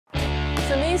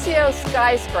Senecio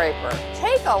Skyscraper.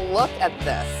 Take a look at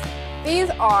this. These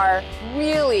are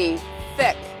really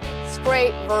thick,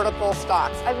 straight vertical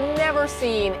stalks. I've never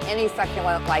seen any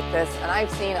succulent like this, and I've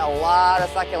seen a lot of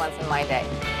succulents in my day.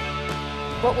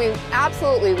 What we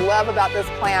absolutely love about this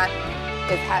plant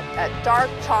is that dark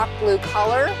chalk blue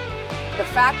color. The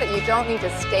fact that you don't need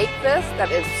to stake this,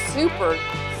 that is super,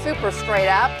 super straight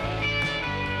up.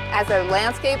 As a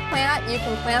landscape plant, you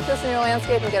can plant this in your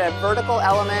landscape and get a vertical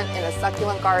element in a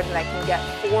succulent garden that can get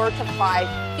 4 to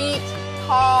 5 feet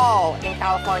tall in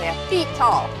California. Feet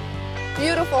tall.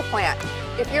 Beautiful plant.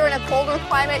 If you're in a colder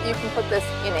climate, you can put this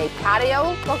in a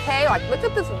patio bouquet. Like, look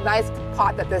at this nice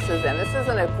pot that this is in. This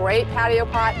isn't a great patio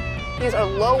pot. These are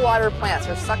low water plants,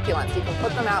 or succulents. You can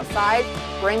put them outside,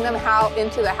 bring them out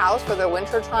into the house for the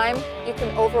winter time. You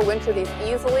can overwinter these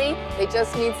easily. They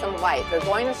just need some light. They're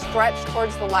going to stretch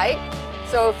towards the light.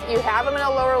 So if you have them in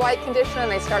a lower light condition and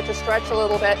they start to stretch a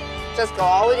little bit, just go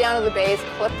all the way down to the base,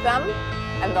 clip them,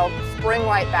 and they'll spring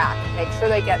right back. Make sure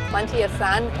they get plenty of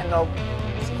sun, and they'll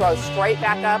grow straight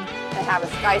back up and have a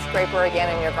skyscraper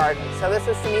again in your garden. So this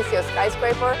is Senecio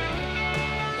Skyscraper.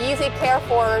 Easy care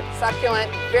for, succulent,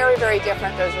 very, very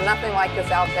different. There's nothing like this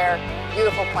out there.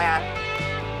 Beautiful plant.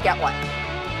 Get one.